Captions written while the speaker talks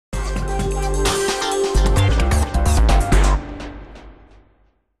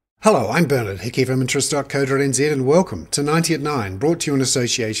Hello, I'm Bernard Hickey from interest.co.nz and welcome to 90 at 9, brought to you in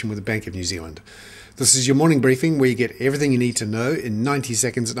association with the Bank of New Zealand. This is your morning briefing where you get everything you need to know in 90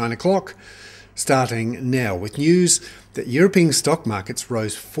 seconds at 9 o'clock, starting now with news that European stock markets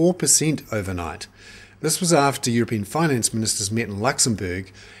rose 4% overnight. This was after European finance ministers met in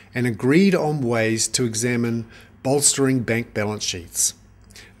Luxembourg and agreed on ways to examine bolstering bank balance sheets.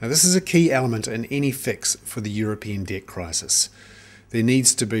 Now, this is a key element in any fix for the European debt crisis. There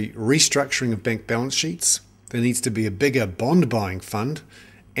needs to be restructuring of bank balance sheets, there needs to be a bigger bond buying fund,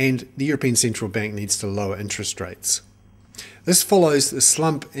 and the European Central Bank needs to lower interest rates. This follows the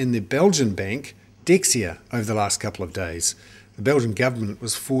slump in the Belgian bank, Dexia, over the last couple of days. The Belgian government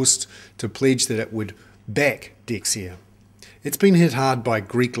was forced to pledge that it would back Dexia. It's been hit hard by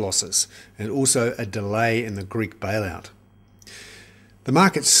Greek losses and also a delay in the Greek bailout. The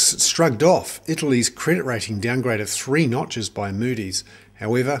markets shrugged off Italy's credit rating downgraded 3 notches by Moodys.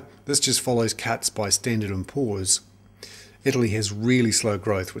 However, this just follows cuts by Standard & Poor's. Italy has really slow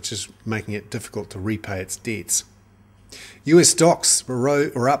growth, which is making it difficult to repay its debts. US stocks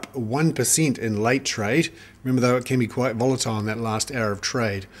were up 1% in late trade. Remember, though, it can be quite volatile in that last hour of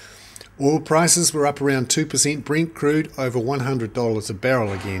trade. Oil prices were up around 2%, Brent crude over $100 a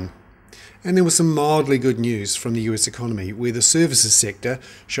barrel again. And there was some mildly good news from the US economy, where the services sector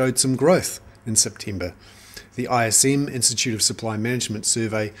showed some growth in September. The ISM Institute of Supply Management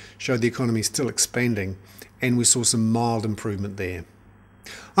survey showed the economy still expanding, and we saw some mild improvement there.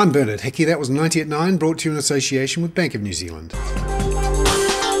 I'm Bernard Hickey. That was 90 at 9, brought to you in association with Bank of New Zealand.